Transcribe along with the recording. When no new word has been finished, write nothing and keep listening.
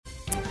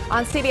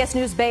On CBS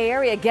News Bay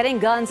Area, getting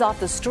guns off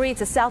the streets,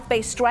 a South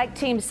Bay strike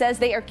team says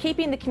they are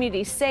keeping the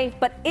community safe,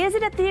 but is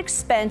it at the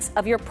expense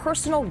of your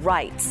personal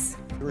rights?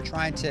 We're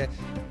trying to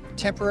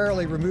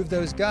temporarily remove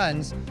those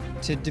guns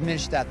to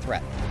diminish that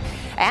threat.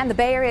 And the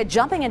Bay Area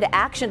jumping into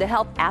action to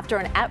help after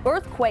an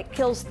earthquake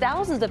kills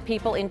thousands of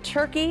people in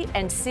Turkey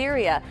and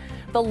Syria.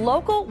 The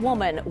local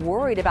woman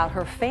worried about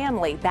her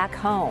family back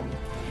home.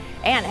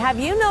 And have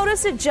you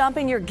noticed a jump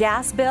in your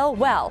gas bill?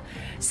 Well,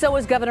 so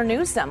is Governor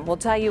Newsom. We'll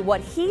tell you what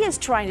he is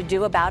trying to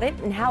do about it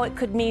and how it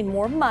could mean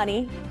more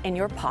money in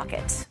your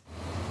pocket.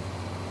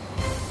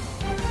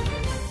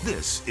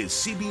 This is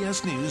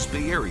CBS News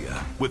Bay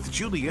Area with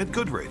Juliette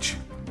Goodrich.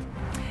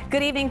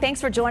 Good evening. Thanks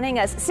for joining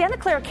us. Santa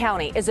Clara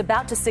County is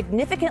about to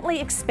significantly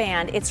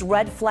expand its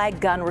red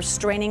flag gun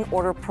restraining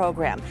order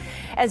program.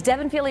 As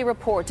Devin Feely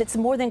reports, it's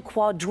more than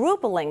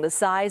quadrupling the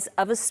size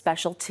of a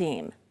special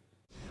team.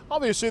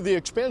 Obviously, the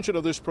expansion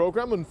of this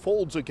program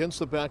unfolds against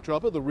the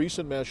backdrop of the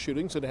recent mass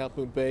shootings in Half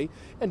Moon Bay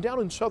and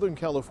down in Southern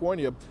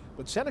California.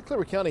 But Santa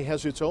Clara County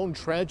has its own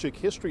tragic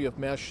history of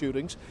mass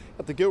shootings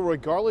at the Gilroy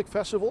Garlic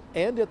Festival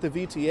and at the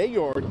VTA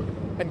yard.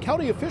 And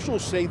county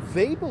officials say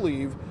they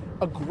believe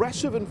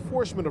aggressive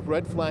enforcement of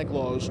red flag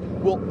laws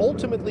will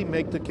ultimately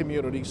make the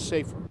community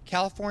safer.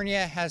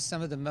 California has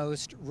some of the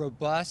most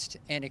robust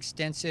and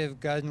extensive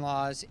gun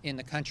laws in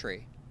the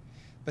country,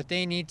 but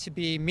they need to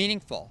be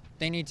meaningful.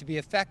 They need to be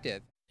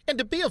effective. And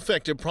to be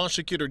effective,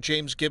 prosecutor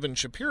James Gibbon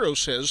Shapiro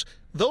says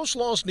those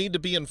laws need to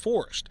be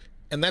enforced.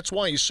 And that's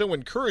why he's so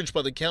encouraged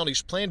by the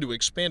county's plan to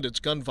expand its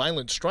gun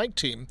violence strike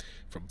team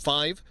from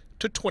 5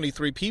 to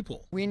 23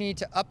 people. We need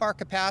to up our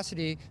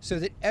capacity so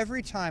that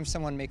every time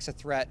someone makes a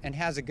threat and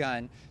has a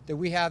gun, that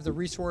we have the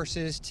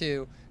resources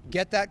to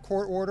get that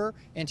court order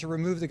and to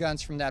remove the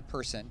guns from that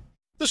person.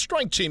 The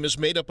strike team is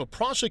made up of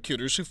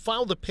prosecutors who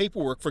file the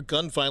paperwork for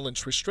gun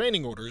violence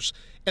restraining orders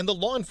and the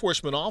law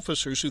enforcement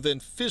officers who then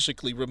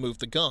physically remove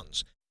the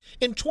guns.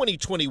 In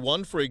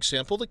 2021, for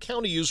example, the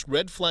county used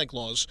red flag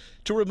laws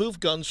to remove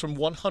guns from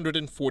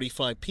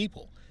 145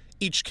 people.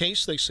 Each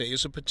case, they say,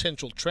 is a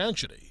potential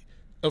tragedy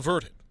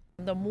averted.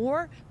 The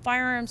more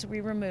firearms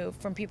we remove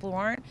from people who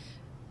aren't,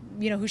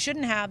 who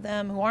shouldn't have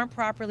them, who aren't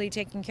properly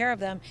taking care of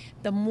them,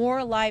 the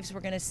more lives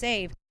we're going to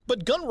save.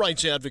 But gun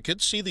rights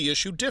advocates see the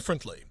issue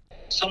differently.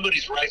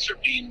 Somebody's rights are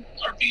being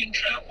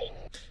trampled.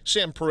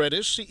 Sam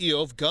Paredes,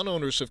 CEO of Gun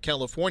Owners of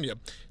California,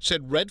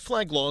 said red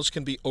flag laws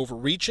can be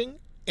overreaching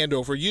and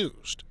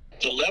overused.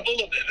 The level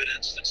of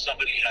evidence that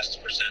somebody has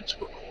to present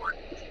to a court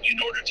in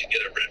order to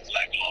get a red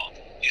flag law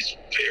is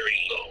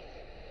very low.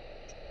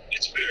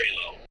 It's very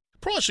low.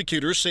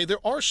 Prosecutors say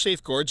there are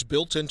safeguards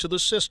built into the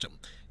system,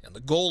 and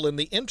the goal in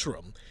the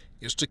interim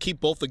is to keep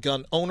both the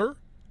gun owner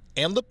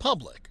and the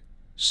public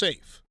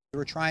safe.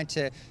 We're trying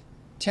to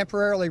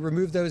temporarily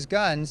remove those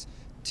guns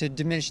to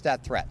diminish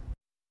that threat.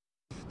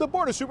 The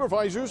Board of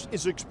Supervisors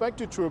is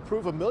expected to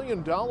approve $1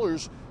 million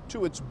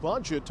to its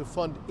budget to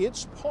fund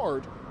its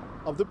part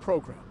of the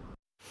program.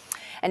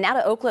 And now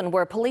to Oakland,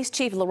 where Police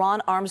Chief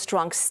LeRonne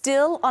Armstrong,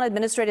 still on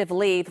administrative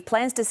leave,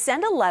 plans to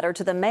send a letter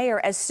to the mayor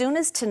as soon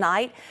as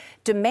tonight,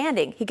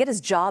 demanding he get his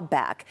job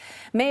back.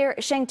 Mayor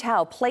Sheng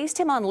Tao placed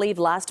him on leave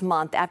last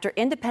month after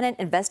independent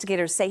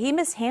investigators say he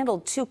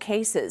mishandled 2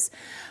 cases.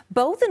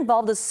 Both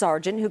involved a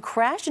sergeant who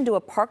crashed into a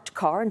parked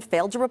car and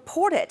failed to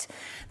report it.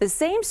 The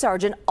same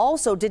sergeant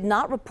also did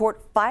not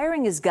report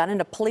firing his gun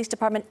in a police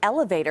department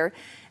elevator,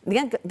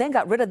 then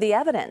got rid of the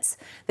evidence.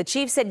 The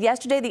chief said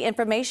yesterday the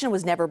information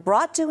was never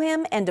brought to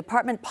him and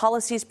department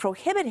policies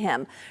prohibit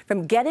him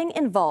from getting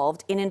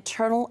involved in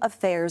internal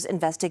affairs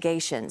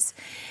investigations.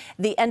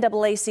 The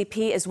NAACP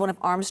is one of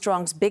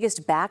Armstrong's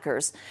biggest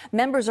backers.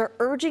 Members are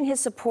urging his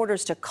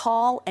supporters to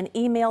call and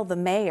email the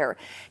mayor,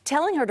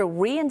 telling her to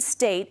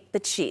reinstate the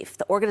chief.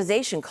 The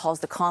organization calls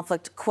the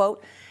conflict,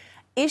 quote,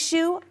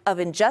 issue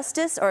of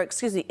justice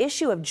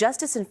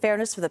and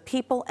fairness for the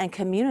people and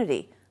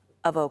community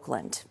of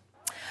Oakland.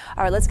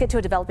 All right, let's get to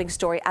a developing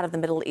story out of the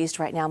Middle East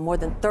right now. More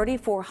than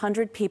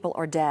 3,400 people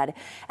are dead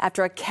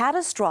after a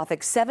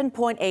catastrophic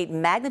 7.8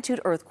 magnitude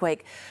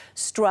earthquake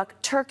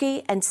struck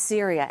Turkey and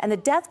Syria. And the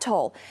death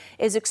toll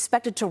is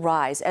expected to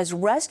rise as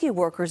rescue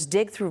workers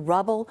dig through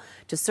rubble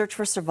to search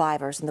for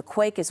survivors. And the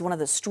quake is one of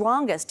the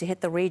strongest to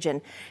hit the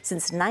region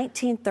since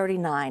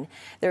 1939.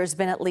 There has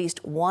been at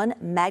least one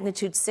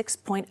magnitude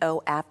 6.0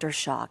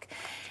 aftershock.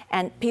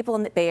 And people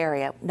in the Bay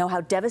Area know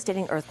how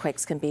devastating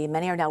earthquakes can be.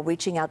 Many are now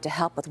reaching out to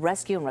help with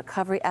rescue and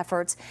recovery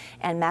efforts.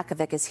 And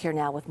Makovic is here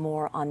now with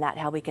more on that,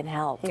 how we can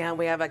help. Yeah,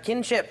 we have a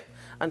kinship,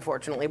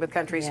 unfortunately, with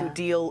countries who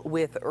deal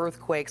with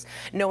earthquakes,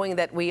 knowing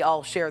that we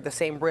all share the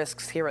same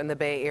risks here in the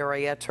Bay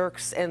Area.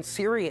 Turks and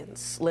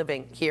Syrians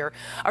living here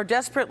are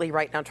desperately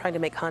right now trying to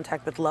make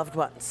contact with loved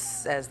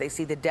ones as they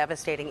see the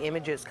devastating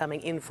images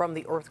coming in from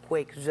the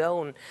earthquake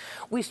zone.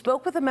 We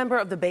spoke with a member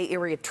of the Bay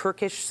Area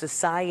Turkish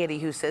Society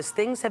who says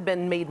things have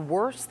been made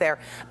worse there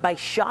by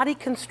shoddy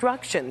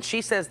construction.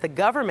 She says the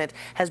government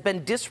has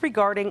been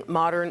disregarding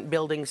modern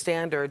building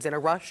standards in a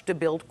rush to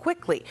build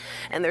quickly.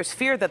 And there's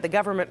fear that the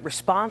government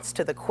response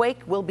to the quake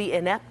will be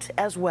inept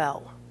as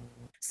well.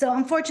 So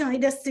unfortunately,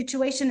 this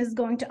situation is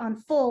going to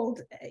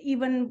unfold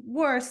even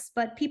worse,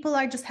 but people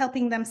are just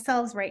helping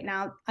themselves right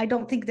now. I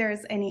don't think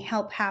there's any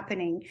help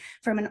happening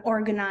from an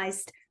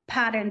organized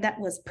pattern that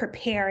was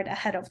prepared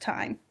ahead of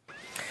time.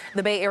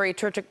 The Bay Area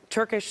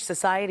Turkish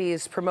Society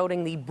is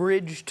promoting the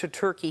Bridge to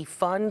Turkey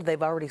Fund.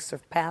 They've already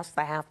surpassed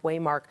the halfway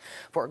mark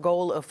for a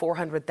goal of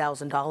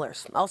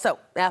 $400,000. Also,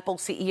 Apple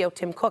CEO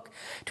Tim Cook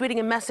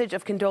tweeting a message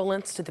of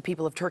condolence to the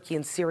people of Turkey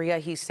and Syria.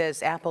 He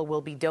says Apple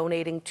will be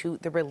donating to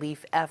the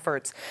relief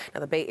efforts.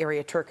 Now, the Bay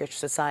Area Turkish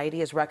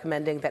Society is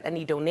recommending that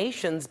any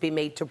donations be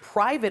made to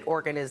private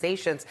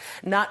organizations,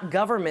 not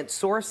government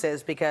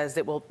sources, because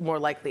it will more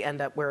likely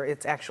end up where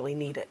it's actually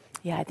needed.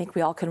 Yeah, I think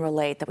we all can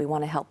relate that we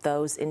want to help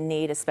those in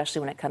need,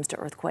 especially when it comes to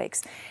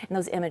earthquakes. And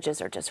those images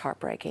are just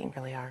heartbreaking.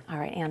 They really are. All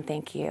right, Ann,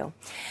 thank you.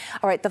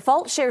 All right, the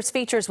fault shares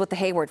features with the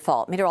Hayward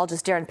Fault.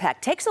 Meteorologist Darren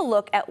Peck takes a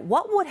look at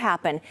what would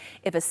happen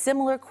if a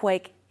similar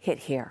quake hit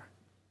here.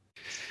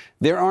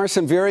 There are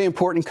some very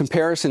important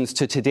comparisons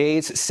to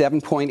today's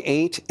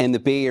 7.8 and the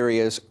Bay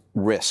Area's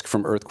risk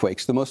from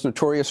earthquakes. The most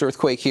notorious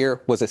earthquake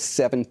here was a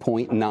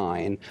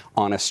 7.9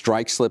 on a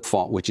strike-slip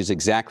fault, which is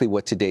exactly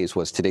what today's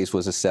was. Today's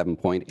was a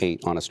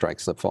 7.8 on a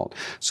strike-slip fault.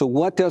 So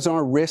what does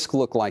our risk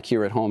look like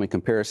here at home in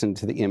comparison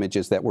to the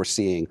images that we're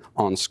seeing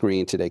on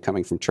screen today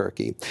coming from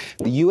Turkey?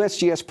 The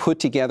USGS put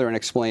together an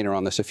explainer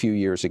on this a few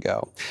years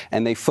ago,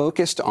 and they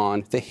focused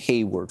on the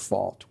Hayward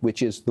Fault,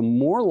 which is the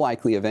more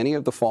likely of any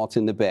of the faults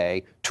in the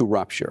Bay to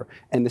rupture.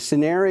 And the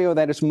scenario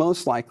that is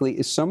most likely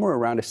is somewhere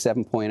around a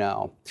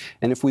 7.0.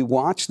 And if we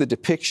watch the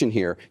depiction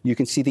here, you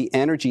can see the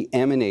energy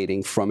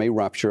emanating from a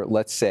rupture,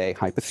 let's say,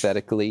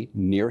 hypothetically,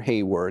 near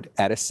Hayward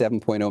at a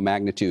 7.0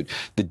 magnitude.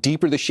 The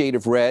deeper the shade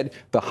of red,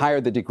 the higher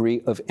the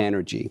degree of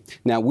energy.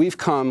 Now, we've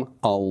come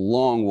a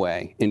long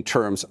way in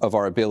terms of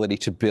our ability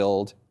to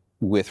build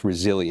with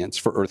resilience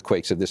for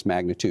earthquakes of this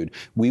magnitude.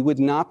 We would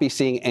not be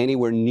seeing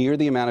anywhere near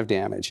the amount of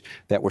damage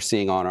that we're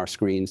seeing on our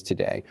screens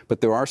today. But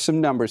there are some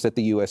numbers that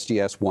the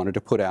USGS wanted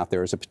to put out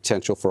there as a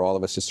potential for all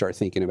of us to start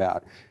thinking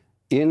about.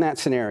 In that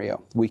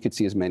scenario, we could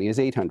see as many as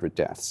 800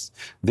 deaths.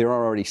 There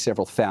are already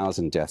several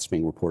thousand deaths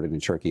being reported in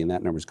Turkey, and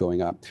that number is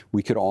going up.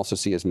 We could also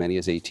see as many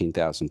as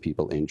 18,000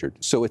 people injured.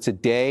 So it's a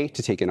day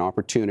to take an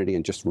opportunity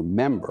and just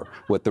remember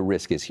what the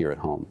risk is here at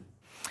home.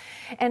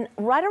 And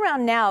right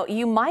around now,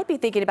 you might be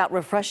thinking about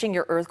refreshing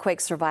your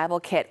earthquake survival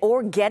kit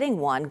or getting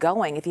one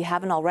going if you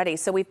haven't already.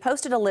 So we've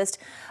posted a list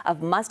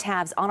of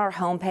must-haves on our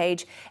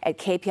homepage at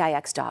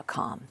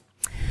kpix.com.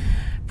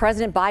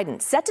 President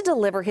Biden set to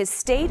deliver his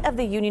State of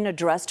the Union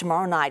address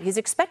tomorrow night. He's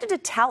expected to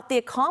tout the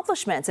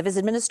accomplishments of his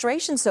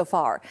administration so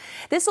far.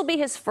 This will be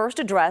his first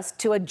address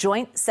to a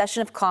joint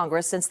session of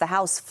Congress since the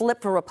House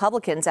flipped for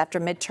Republicans after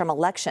midterm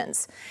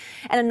elections.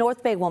 And a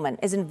North Bay woman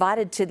is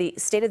invited to the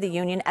State of the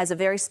Union as a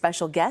very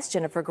special guest,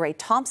 Jennifer Gray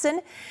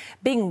Thompson,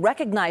 being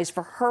recognized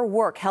for her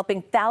work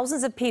helping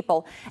thousands of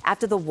people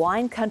after the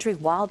Wine Country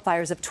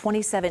wildfires of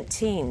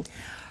 2017.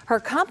 Her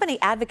company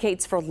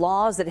advocates for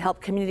laws that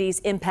help communities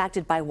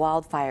impacted by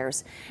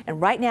wildfires. And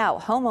right now,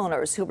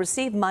 homeowners who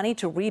receive money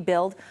to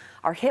rebuild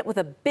are hit with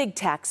a big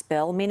tax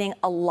bill, meaning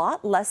a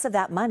lot less of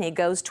that money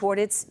goes toward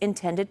its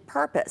intended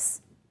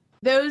purpose.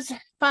 Those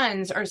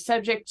funds are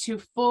subject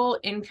to full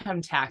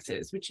income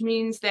taxes, which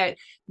means that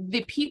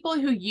the people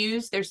who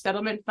use their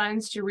settlement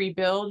funds to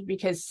rebuild,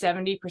 because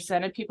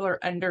 70% of people are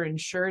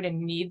underinsured and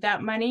need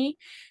that money,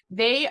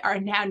 they are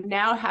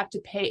now have to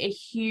pay a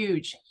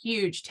huge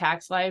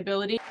tax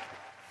liability.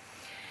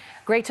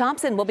 Gray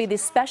Thompson will be the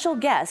special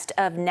guest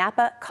of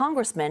Napa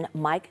Congressman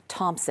Mike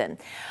Thompson.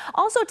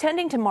 Also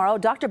attending tomorrow,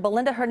 Dr.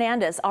 Belinda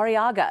Hernandez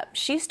Arriaga.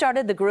 She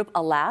started the group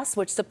ALAS,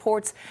 which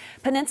supports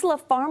Peninsula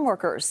farm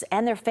workers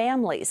and their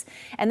families.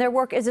 And their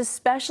work is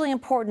especially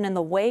important in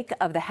the wake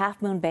of the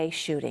Half Moon Bay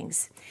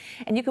shootings.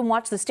 And you can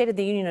watch the State of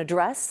the Union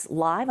address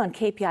live on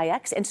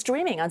KPIX and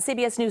streaming on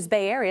CBS News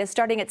Bay Area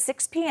starting at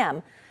 6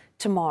 p.m.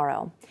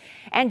 tomorrow.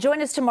 And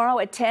join us tomorrow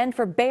at 10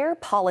 for Bear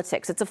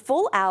Politics. It's a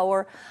full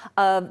hour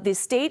of the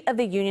State of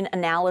the Union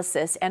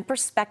analysis and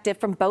perspective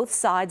from both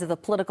sides of the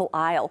political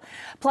aisle,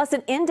 plus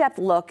an in-depth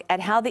look at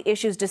how the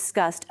issues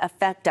discussed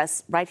affect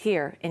us right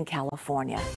here in California.